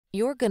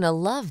You're gonna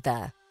love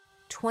the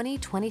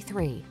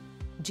 2023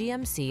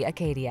 GMC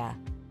Acadia.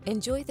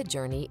 Enjoy the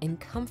journey in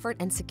comfort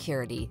and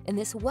security in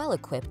this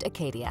well-equipped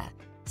Acadia.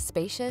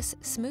 Spacious,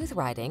 smooth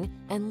riding,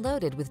 and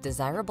loaded with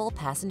desirable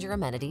passenger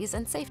amenities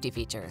and safety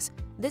features,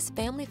 this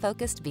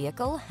family-focused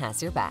vehicle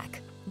has your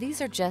back.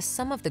 These are just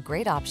some of the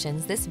great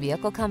options this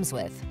vehicle comes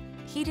with: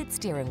 heated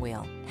steering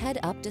wheel,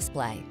 head-up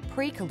display,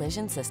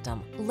 pre-collision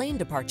system, lane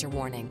departure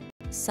warning,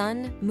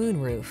 sun,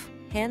 moonroof,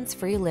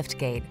 hands-free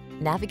liftgate,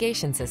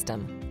 navigation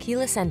system,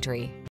 keyless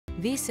entry,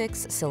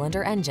 V6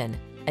 cylinder engine,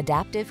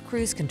 adaptive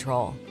cruise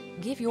control.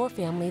 Give your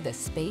family the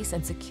space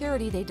and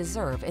security they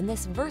deserve in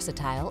this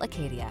versatile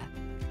Acadia.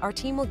 Our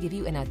team will give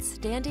you an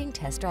outstanding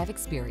test drive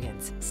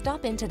experience.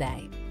 Stop in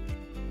today.